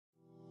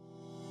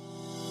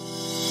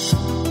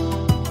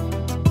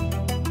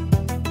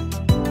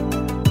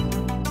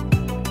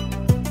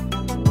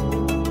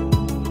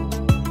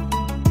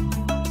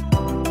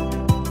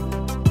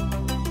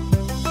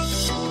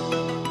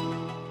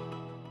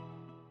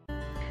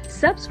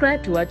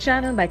Subscribe to our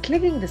channel by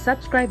clicking the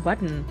subscribe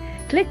button.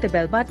 Click the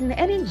bell button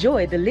and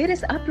enjoy the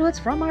latest uploads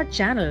from our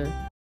channel.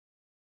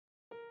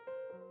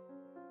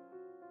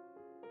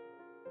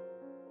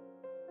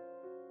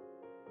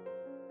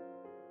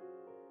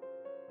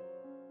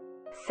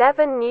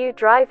 7 new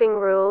driving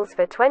rules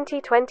for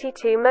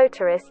 2022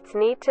 motorists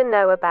need to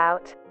know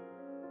about.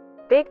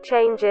 Big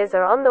changes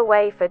are on the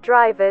way for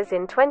drivers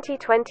in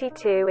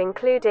 2022,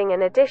 including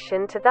an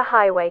addition to the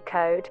highway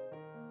code.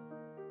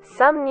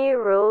 Some new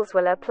rules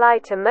will apply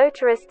to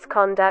motorists'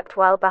 conduct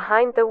while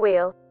behind the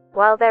wheel,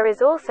 while there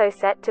is also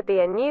set to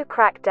be a new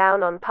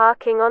crackdown on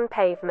parking on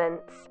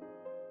pavements.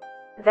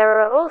 There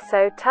are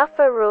also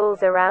tougher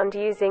rules around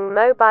using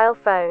mobile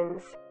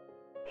phones.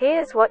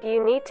 Here's what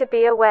you need to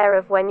be aware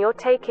of when you're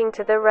taking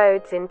to the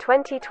roads in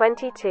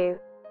 2022.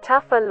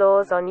 Tougher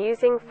laws on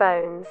using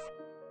phones.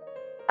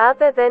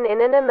 Other than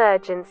in an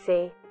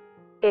emergency.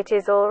 It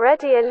is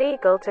already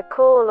illegal to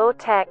call or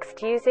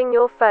text using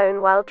your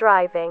phone while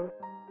driving.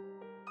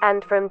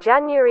 And from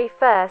January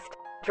 1st,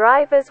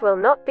 drivers will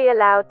not be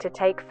allowed to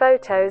take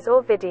photos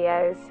or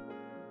videos.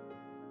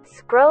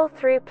 Scroll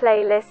through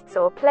playlists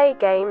or play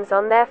games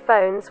on their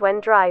phones when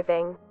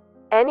driving.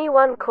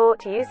 Anyone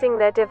caught using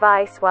their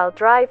device while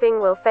driving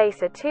will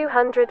face a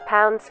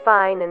 £200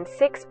 fine and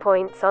 6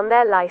 points on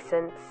their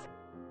license.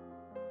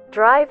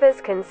 Drivers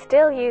can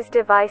still use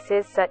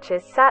devices such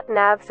as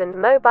satnavs and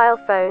mobile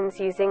phones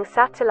using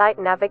satellite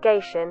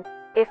navigation,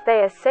 if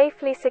they are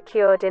safely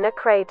secured in a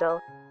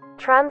cradle,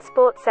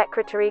 Transport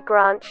Secretary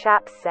Grant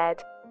Shapps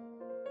said.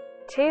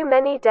 Too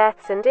many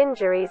deaths and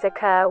injuries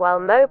occur while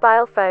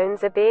mobile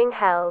phones are being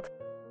held.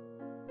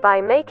 By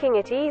making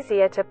it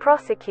easier to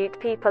prosecute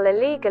people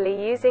illegally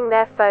using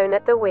their phone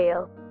at the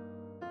wheel,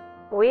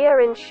 we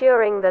are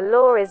ensuring the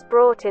law is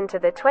brought into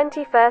the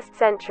 21st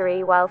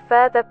century while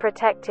further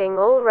protecting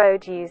all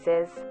road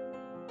users.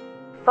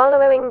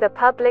 Following the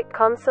public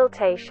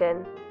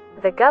consultation,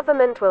 the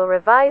government will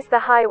revise the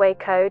highway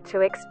code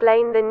to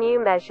explain the new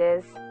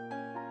measures.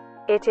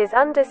 It is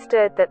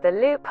understood that the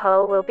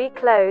loophole will be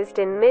closed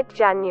in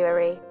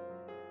mid-January.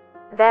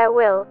 There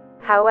will,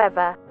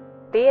 however,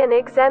 be an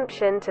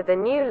exemption to the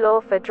new law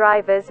for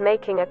drivers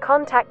making a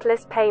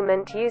contactless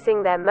payment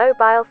using their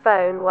mobile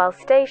phone while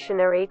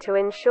stationary to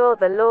ensure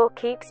the law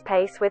keeps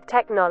pace with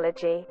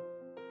technology.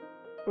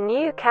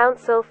 New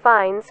council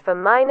fines for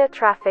minor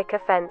traffic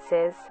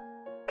offences.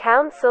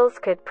 Councils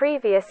could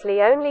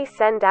previously only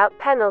send out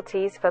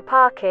penalties for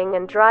parking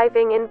and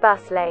driving in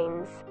bus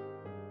lanes.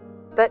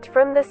 But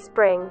from the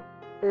spring,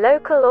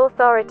 local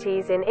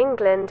authorities in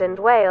England and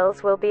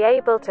Wales will be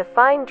able to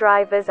fine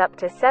drivers up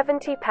to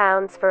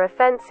 £70 for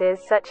offences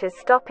such as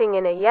stopping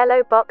in a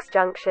yellow box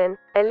junction,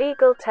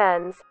 illegal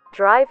turns,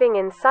 driving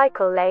in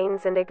cycle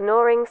lanes and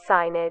ignoring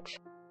signage.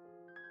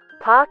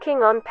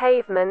 Parking on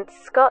pavements.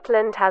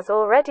 Scotland has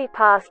already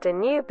passed a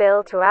new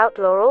bill to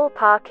outlaw all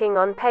parking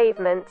on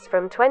pavements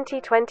from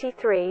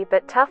 2023,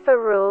 but tougher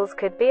rules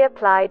could be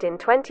applied in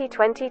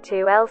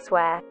 2022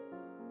 elsewhere.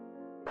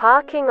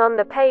 Parking on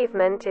the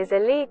pavement is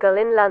illegal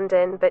in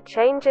London, but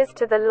changes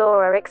to the law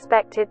are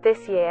expected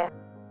this year.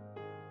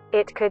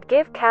 It could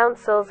give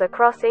councils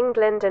across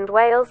England and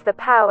Wales the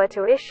power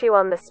to issue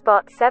on the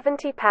spot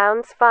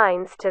 £70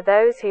 fines to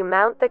those who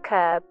mount the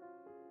curb.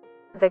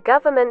 The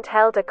government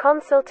held a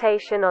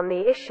consultation on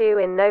the issue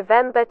in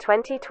November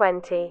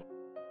 2020.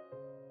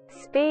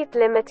 Speed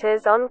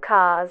limiters on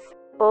cars.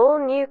 All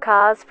new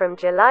cars from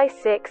July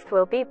 6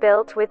 will be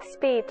built with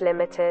speed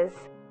limiters.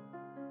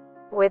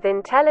 With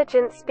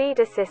intelligent speed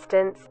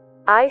assistance,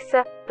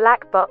 ISA,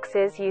 black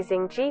boxes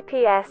using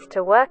GPS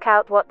to work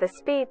out what the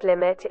speed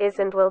limit is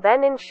and will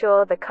then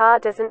ensure the car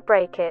doesn't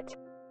break it.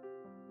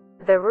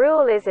 The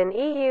rule is an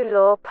EU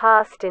law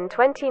passed in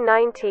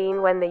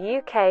 2019 when the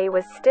UK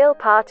was still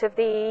part of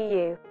the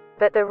EU,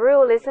 but the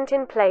rule isn't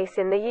in place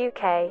in the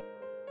UK.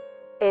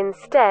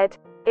 Instead,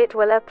 it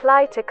will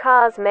apply to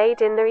cars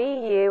made in the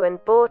EU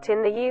and bought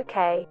in the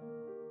UK.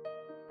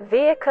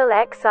 Vehicle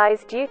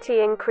excise duty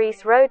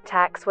increase. Road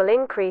tax will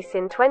increase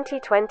in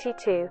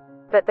 2022,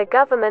 but the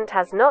government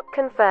has not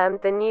confirmed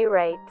the new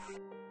rates.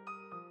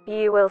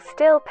 You will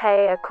still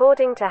pay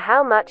according to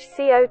how much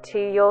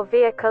CO2 your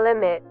vehicle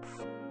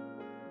emits.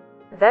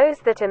 Those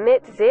that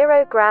emit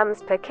 0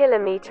 grams per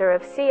kilometre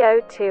of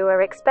CO2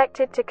 are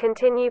expected to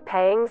continue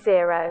paying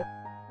 0.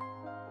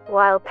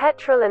 While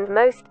petrol and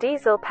most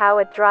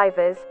diesel-powered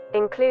drivers,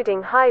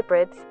 including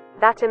hybrids,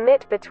 that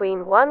emit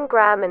between 1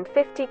 gram and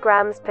 50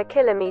 grams per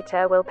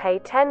kilometre will pay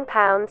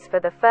 £10 for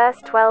the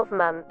first 12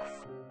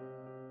 months.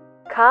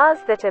 Cars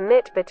that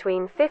emit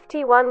between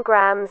 51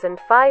 grams and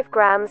 5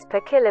 grams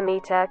per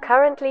kilometre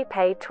currently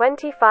pay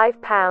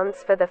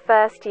 £25 for the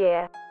first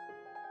year.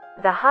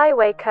 The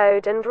highway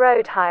code and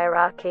road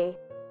hierarchy.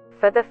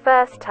 For the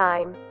first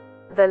time,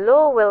 the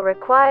law will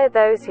require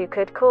those who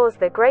could cause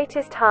the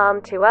greatest harm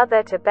to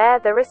others to bear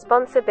the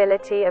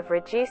responsibility of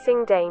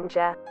reducing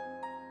danger.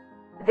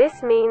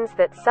 This means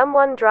that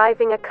someone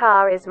driving a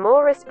car is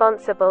more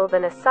responsible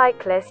than a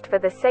cyclist for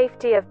the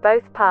safety of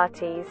both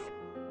parties.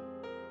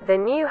 The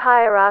new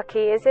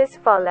hierarchy is as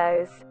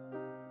follows.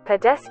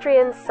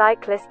 pedestrians,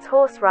 cyclists,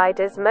 horse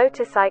riders,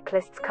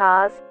 motorcyclists,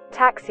 cars,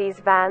 taxis,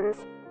 vans,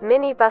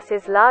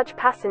 minibuses, large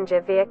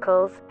passenger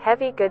vehicles,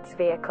 heavy goods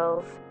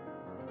vehicles.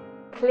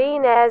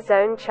 Clean Air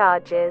Zone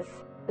charges.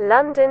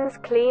 London's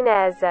Clean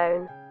Air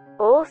Zone,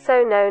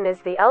 also known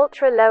as the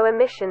Ultra Low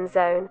Emission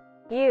Zone,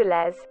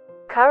 ULEZ,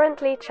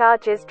 currently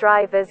charges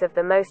drivers of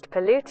the most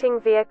polluting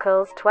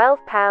vehicles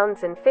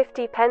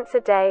 £12.50 a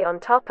day on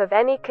top of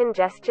any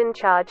congestion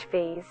charge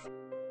fees.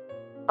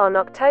 On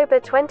October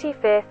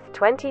 25,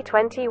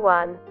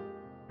 2021,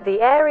 the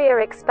area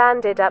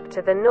expanded up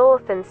to the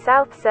North and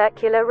South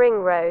Circular Ring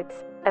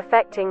Roads,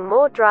 affecting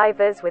more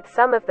drivers with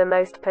some of the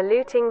most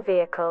polluting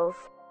vehicles.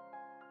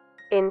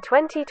 In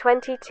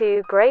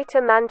 2022,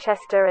 Greater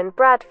Manchester and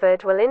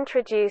Bradford will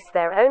introduce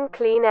their own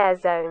clean air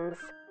zones.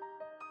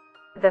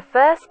 The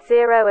first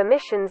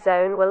zero-emission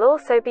zone will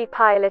also be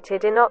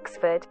piloted in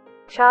Oxford,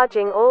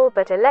 charging all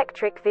but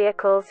electric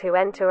vehicles who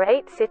enter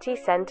 8 city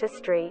centre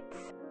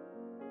streets.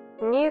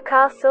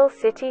 Newcastle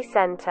City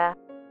Centre.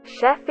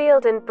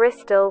 Sheffield and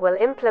Bristol will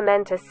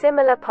implement a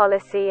similar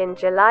policy in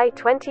July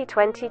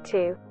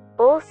 2022,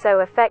 also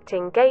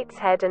affecting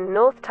Gateshead and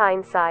North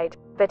Tyneside,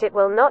 but it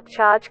will not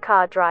charge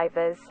car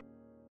drivers.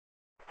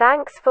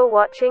 Thanks for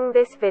watching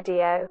this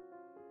video.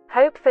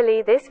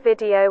 Hopefully this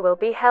video will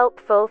be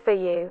helpful for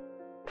you.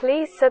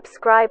 Please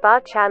subscribe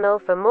our channel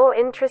for more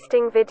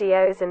interesting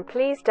videos, and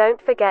please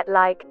don't forget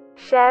like,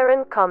 share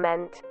and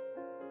comment.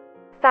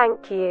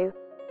 Thank you.